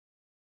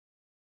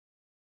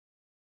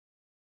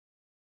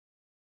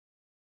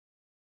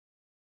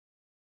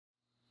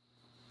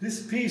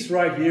This piece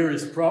right here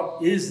is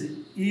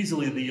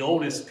easily the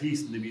oldest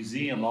piece in the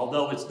museum,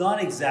 although it's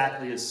not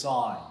exactly a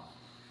sign.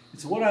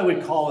 It's what I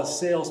would call a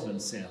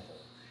salesman sample.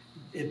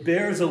 It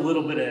bears a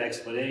little bit of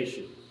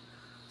explanation.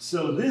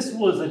 So this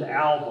was an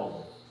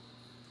album.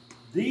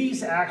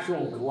 These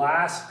actual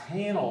glass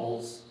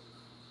panels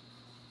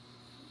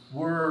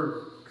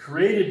were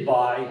created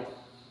by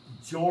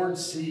George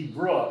C.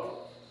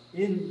 Brooke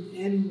in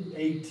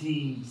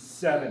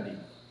 1870.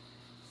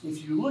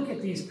 If you look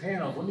at these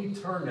panels, let me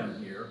turn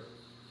them here.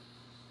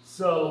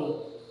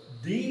 So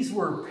these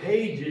were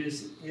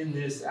pages in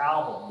this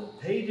album.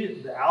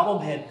 The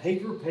album had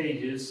paper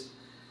pages,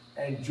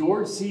 and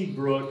George C.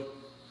 Brooke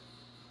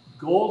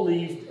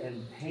gold-leafed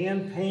and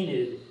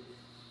hand-painted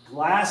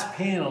glass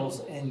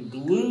panels and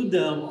glued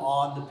them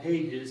on the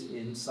pages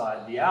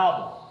inside the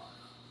album.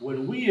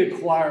 When we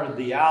acquired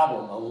the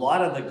album, a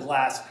lot of the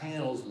glass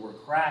panels were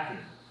cracking.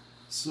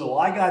 So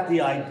I got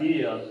the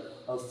idea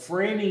of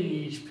framing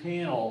each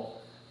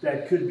panel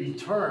that could be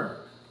turned.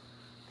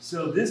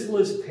 So this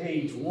was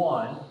page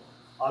 1,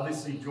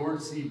 obviously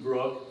George C.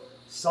 Brooke,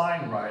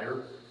 sign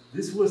writer.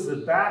 This was the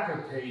back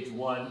of page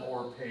 1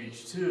 or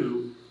page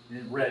 2, and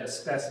it read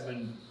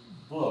specimen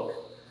book.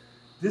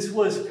 This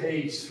was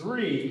page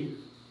 3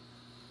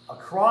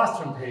 across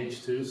from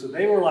page 2, so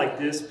they were like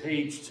this,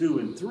 page 2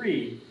 and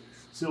 3.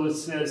 So it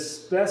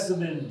says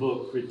specimen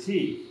book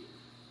critique.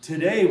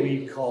 Today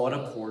we call it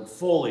a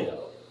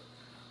portfolio.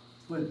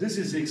 But this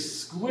is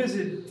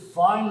exquisite,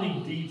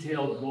 finely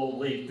detailed gold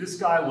leaf. This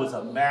guy was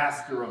a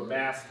master of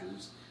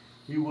masters.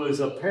 He was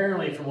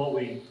apparently, from what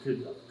we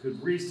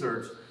could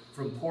research,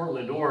 from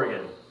Portland,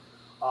 Oregon.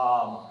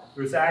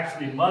 There's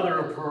actually mother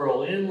of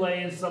pearl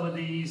inlay in some of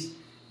these.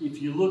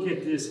 If you look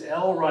at this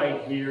L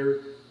right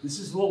here, this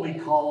is what we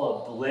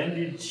call a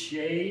blended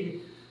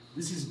shade.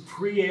 This is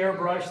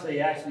pre-airbrush. They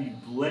actually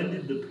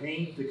blended the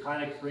paint to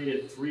kind of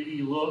create a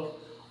 3D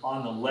look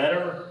on the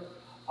letter.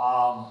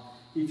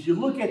 If you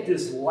look at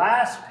this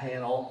last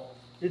panel,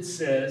 it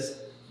says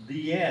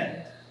the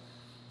end.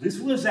 This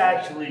was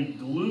actually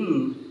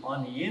glued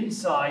on the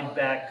inside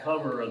back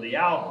cover of the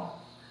album.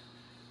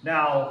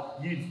 Now,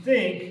 you'd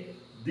think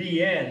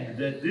the end,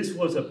 that this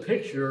was a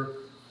picture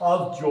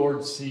of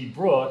George C.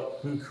 Brooke,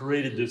 who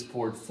created this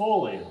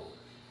portfolio.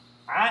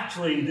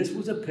 Actually, this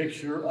was a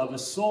picture of a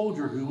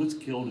soldier who was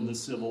killed in the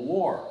Civil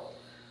War.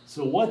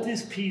 So what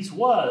this piece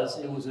was,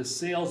 it was a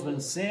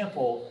salesman's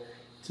sample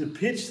to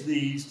pitch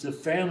these to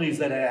families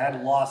that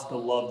had lost a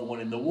loved one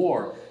in the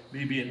war.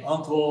 Maybe an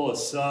uncle, a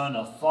son,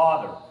 a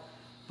father.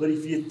 But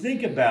if you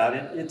think about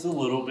it, it's a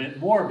little bit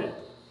morbid.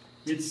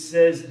 It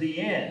says the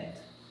end.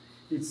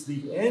 It's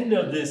the end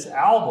of this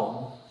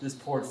album, this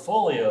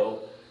portfolio,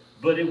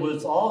 but it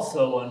was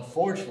also,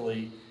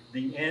 unfortunately,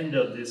 the end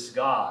of this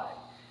guy.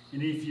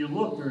 And if you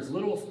look, there's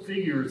little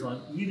figures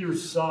on either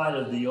side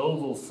of the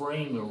oval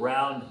frame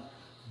around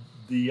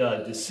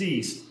the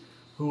deceased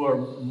who are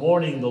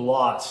mourning the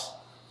loss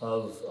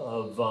of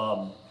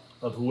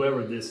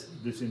whoever this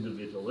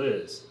individual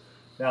is.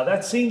 Now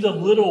that seems a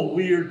little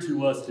weird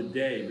to us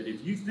today, but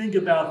if you think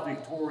about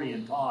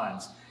Victorian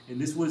times, and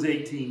this was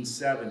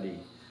 1870,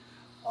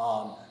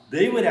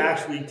 they would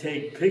actually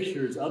take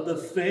pictures of the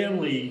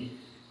family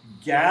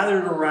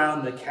gathered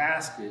around the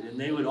casket, and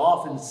they would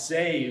often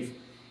save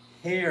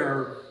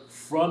hair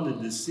from the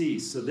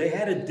deceased. So they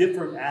had a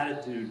different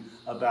attitude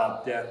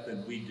about death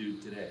than we do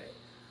today.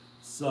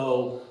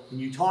 So when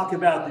you talk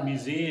about the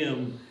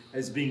museum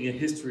as being a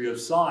history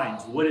of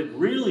signs, what it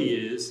really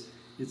is,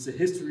 it's a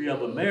history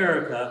of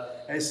America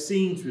as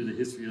seen through the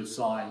history of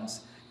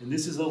signs. And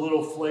this is a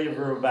little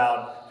flavor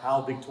about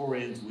how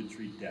Victorians would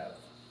treat death,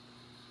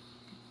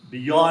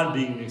 beyond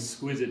being an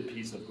exquisite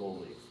piece of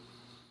gold leaf.